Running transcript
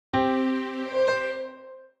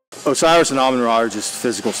Osiris and Amon-ra are just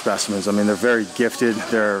physical specimens. I mean, they're very gifted.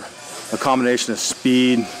 They're a combination of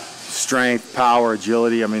speed, strength, power,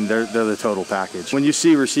 agility. I mean, they're the total package. When you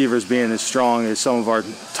see receivers being as strong as some of our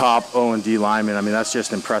top O&D linemen, I mean, that's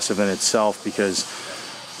just impressive in itself because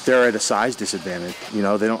they're at a size disadvantage. You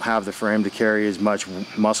know, they don't have the frame to carry as much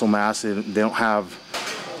muscle mass. They don't have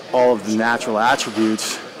all of the natural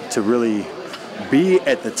attributes to really be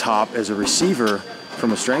at the top as a receiver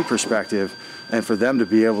from a strength perspective. And for them to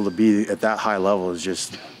be able to be at that high level is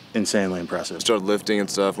just insanely impressive. Started lifting and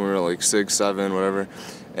stuff when we were like 6, 7, whatever.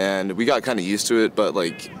 And we got kind of used to it, but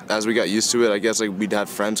like as we got used to it, I guess like we'd have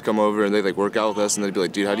friends come over and they'd like work out with us and they'd be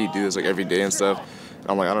like, dude, how do you do this like every day and stuff? And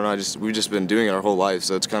I'm like, I don't know, we've just been doing it our whole life,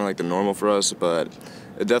 so it's kind of like the normal for us, but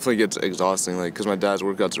it definitely gets exhausting, like because my dad's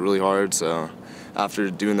workouts are really hard, so after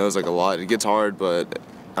doing those like a lot, it gets hard, but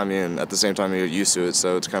I mean, at the same time, you get used to it,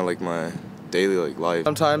 so it's kind of like my daily like life.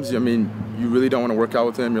 Sometimes, I mean, you really don't want to work out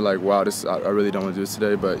with him. You're like, wow, I really don't want to do this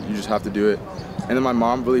today, but you just have to do it. And then my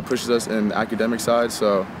mom really pushes us in the academic side,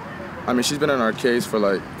 so I mean, she's been in our case for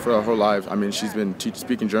our whole life. I mean, she's been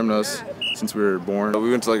speaking German to us since we were born. We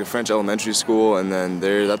went to like a French elementary school, and then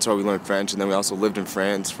that's how we learned French. And then we also lived in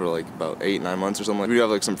France for like about 8, 9 months or something. We have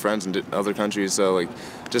like some friends in other countries, so like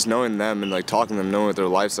just knowing them and like talking to them, knowing what their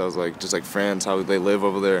lifestyles like, just like France, how they live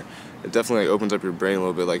over there. It definitely like, opens up your brain a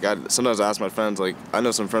little bit. Like sometimes I ask my friends, like I know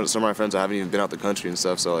some of my friends that haven't even been out the country and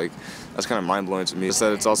stuff, so like that's kind of mind blowing to me. I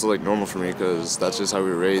said it's also like normal for me because that's just how we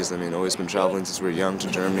were raised. I mean, always been traveling since we were young to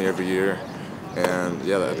Germany every year, and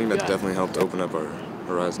yeah, I think that definitely helped open up our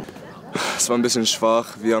horizon. Es war ein bisschen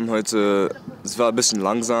schwach. Wir haben heute, es war ein bisschen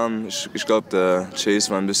langsam. Ich glaube, der Chase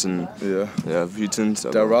war ein bisschen wütend.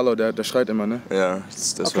 Der Rollo, der schreit immer, ne? Yeah.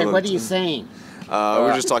 Okay, what are you saying? We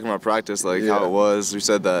were just talking about practice, like how it was. We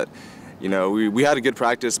said that, you know, we had a good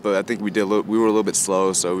practice, but I think we were a little bit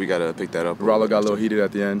slow, so we got to pick that up. Rollo got a little heated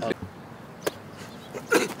at the end.